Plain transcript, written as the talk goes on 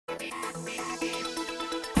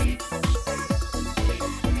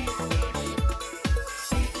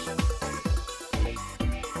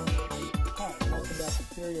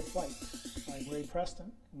Flight. I'm Ray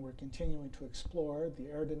Preston, and we're continuing to explore the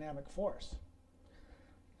aerodynamic force.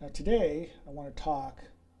 Now today, I want to talk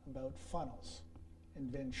about funnels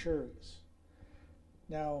and Venturis.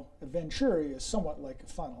 Now, a Venturi is somewhat like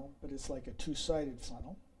a funnel, but it's like a two-sided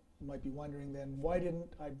funnel. You might be wondering then, why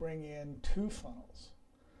didn't I bring in two funnels?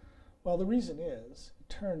 Well, the reason is, it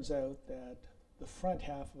turns out that the front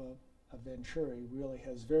half of a Venturi really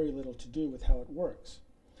has very little to do with how it works.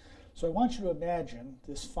 So I want you to imagine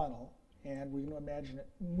this funnel, and we're going to imagine it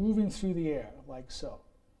moving through the air like so.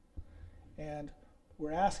 And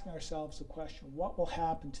we're asking ourselves the question, what will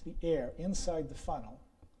happen to the air inside the funnel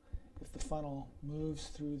if the funnel moves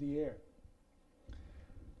through the air?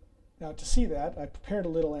 Now to see that, I prepared a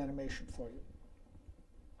little animation for you.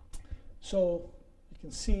 So you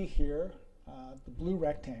can see here the blue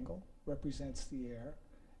rectangle represents the air,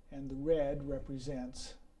 and the red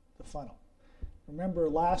represents the funnel. Remember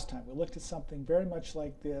last time we looked at something very much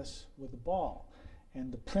like this with a ball,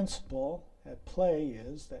 and the principle at play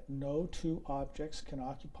is that no two objects can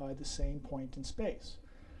occupy the same point in space.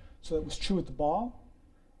 So that was true with the ball,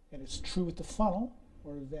 and it's true with the funnel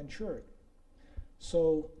or the Venturi.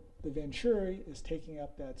 So the Venturi is taking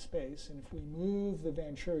up that space, and if we move the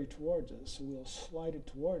Venturi towards us, so we'll slide it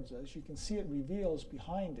towards us, you can see it reveals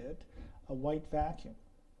behind it a white vacuum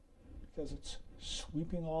because it's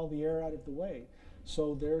sweeping all the air out of the way.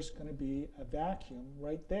 So there's going to be a vacuum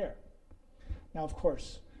right there. Now, of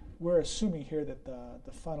course, we're assuming here that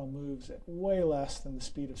the funnel moves at way less than the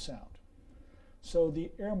speed of sound. So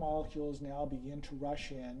the air molecules now begin to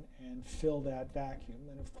rush in and fill that vacuum.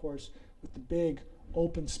 And of course, with the big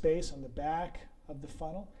open space on the back of the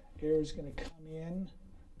funnel, air is going to come in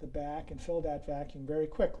the back and fill that vacuum very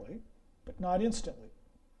quickly, but not instantly.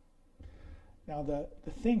 Now,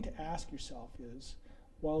 the thing to ask yourself is,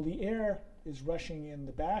 while the air is rushing in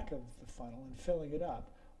the back of the funnel and filling it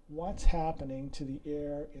up, what's happening to the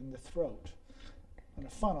air in the throat? On a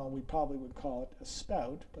funnel, we probably would call it a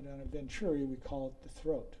spout, but on a Venturi, we call it the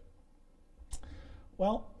throat.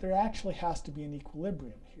 Well, there actually has to be an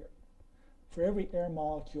equilibrium here. For every air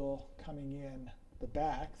molecule coming in the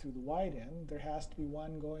back through the wide end, there has to be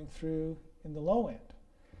one going through in the low end.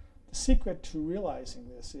 The secret to realizing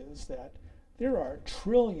this is that there are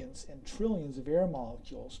trillions and trillions of air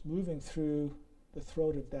molecules moving through the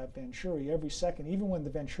throat of that Venturi every second, even when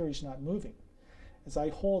the Venturi is not moving. As I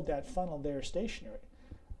hold that funnel there stationary,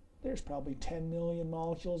 there's probably 10 million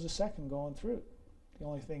molecules a second going through. The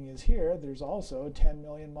only thing is here, there's also 10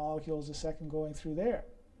 million molecules a second going through there.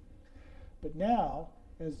 But now,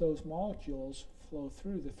 as those molecules flow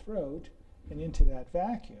through the throat and into that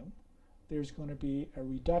vacuum, there's going to be a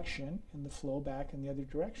reduction in the flow back in the other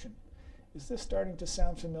direction. Is this starting to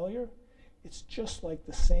sound familiar? It's just like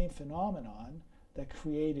the same phenomenon that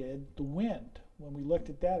created the wind when we looked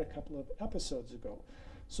at that a couple of episodes ago.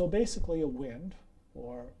 So basically a wind,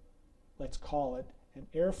 or let's call it an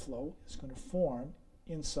airflow, is going to form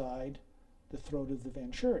inside the throat of the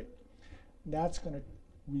Venturi. That's going to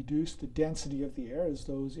reduce the density of the air as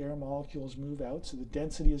those air molecules move out. So the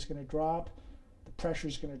density is going to drop, the pressure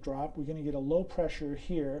is going to drop. We're going to get a low pressure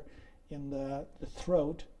here in the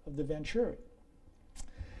throat of the Venturi.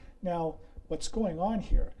 Now, what's going on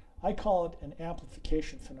here, I call it an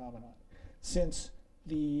amplification phenomenon. Since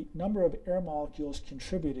the number of air molecules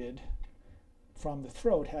contributed from the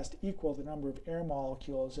throat has to equal the number of air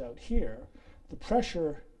molecules out here, the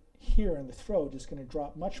pressure here in the throat is going to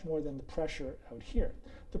drop much more than the pressure out here.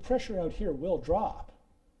 The pressure out here will drop,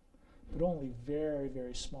 but only very,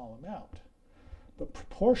 very small amount. But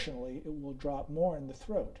proportionally, it will drop more in the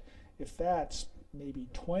throat. If that's maybe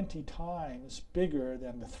 20 times bigger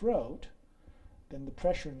than the throat, then the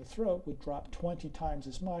pressure in the throat would drop 20 times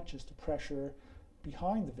as much as the pressure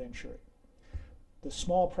behind the Venturi. The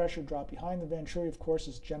small pressure drop behind the Venturi, of course,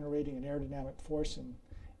 is generating an aerodynamic force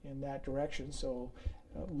in that direction. So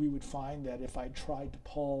we would find that if I tried to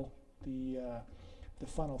pull the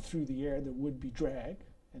funnel through the air, there would be drag,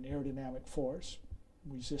 an aerodynamic force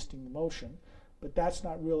resisting the motion. But that's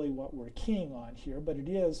not really what we're keying on here, but it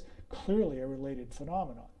is clearly a related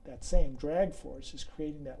phenomenon. That same drag force is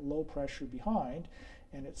creating that low pressure behind,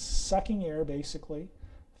 and it's sucking air basically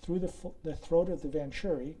through the throat of the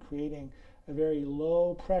Venturi, creating a very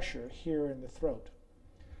low pressure here in the throat.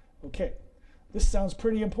 Okay, this sounds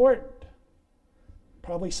pretty important.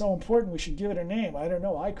 Probably so important we should give it a name. I don't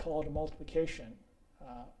know, I call it a multiplication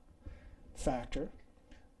factor,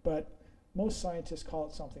 but most scientists call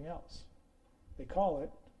it something else. They call it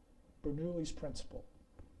Bernoulli's principle.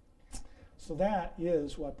 So that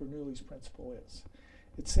is what Bernoulli's principle is.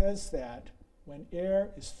 It says that when air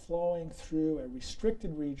is flowing through a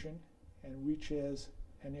restricted region and reaches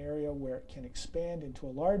an area where it can expand into a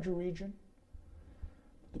larger region.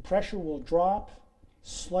 The pressure will drop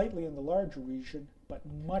slightly in the larger region, but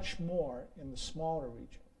much more in the smaller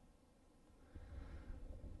region.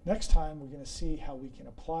 Next time, we're going to see how we can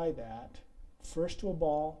apply that first to a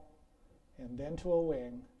ball and then to a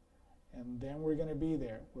wing, and then we're going to be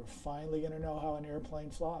there. We're finally going to know how an airplane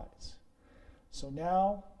flies. So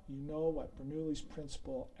now you know what Bernoulli's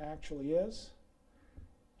principle actually is.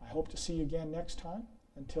 I hope to see you again next time.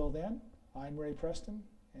 Until then, I'm Ray Preston,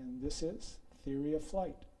 and this is Theory of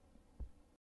Flight.